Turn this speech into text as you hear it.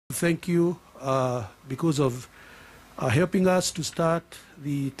Thank you because of helping us to start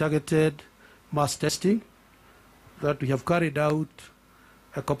the targeted mass testing that we have carried out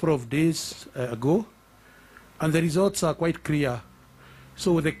a couple of days ago, and the results are quite clear.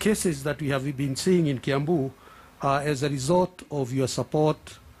 So the cases that we have been seeing in Kiambu are as a result of your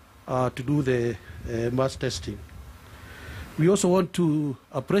support to do the mass testing. We also want to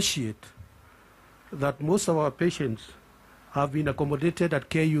appreciate that most of our patients have been accommodated at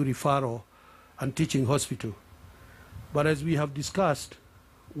KU Referral and Teaching Hospital. But as we have discussed,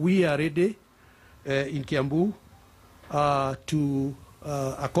 we are ready in Kiambu to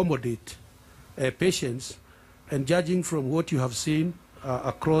accommodate patients, and judging from what you have seen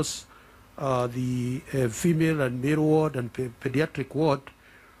across the female and male ward and pediatric ward,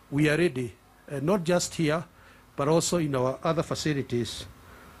 we are ready, not just here, but also in our other facilities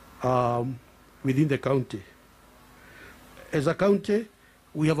within the county. As a county,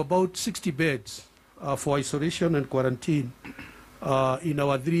 we have about 60 beds for isolation and quarantine in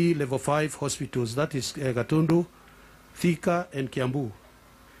our 3 level 5 hospitals, that is Gatundu, Thika, and Kiambu.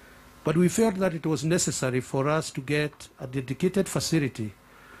 But we felt that it was necessary for us to get a dedicated facility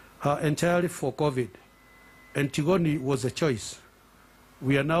entirely for COVID, and Tigoni was a choice.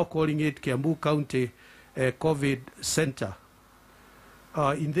 We are now calling it Kiambu County COVID Center.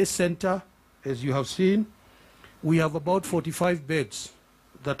 In this center, as you have seen, we have about 45 beds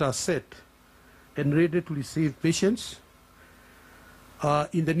that are set and ready to receive patients.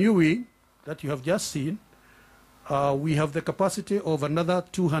 In the new wing that you have just seen, we have the capacity of another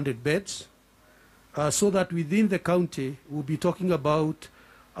 200 beds, so that within the county we'll be talking about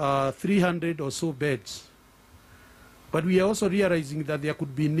 300 or so beds. But we are also realizing that there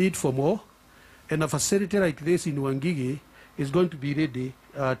could be need for more, and a facility like this in Wangigi is going to be ready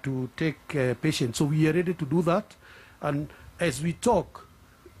to take patients. So we are ready to do that. And as we talk,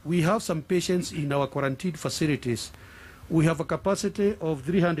 we have some patients in our quarantine facilities. We have a capacity of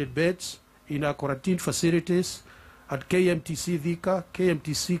 300 beds in our quarantine facilities at KMTC Thika,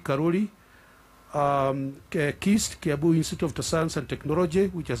 KMTC Karoli, KIST, Kiambu Institute of Science and Technology,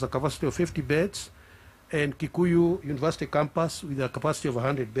 which has a capacity of 50 beds, and Kikuyu University Campus with a capacity of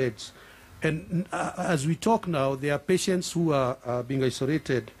 100 beds. And as we talk now, there are patients who are being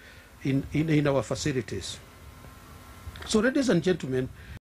isolated in our facilities. So, ladies and gentlemen,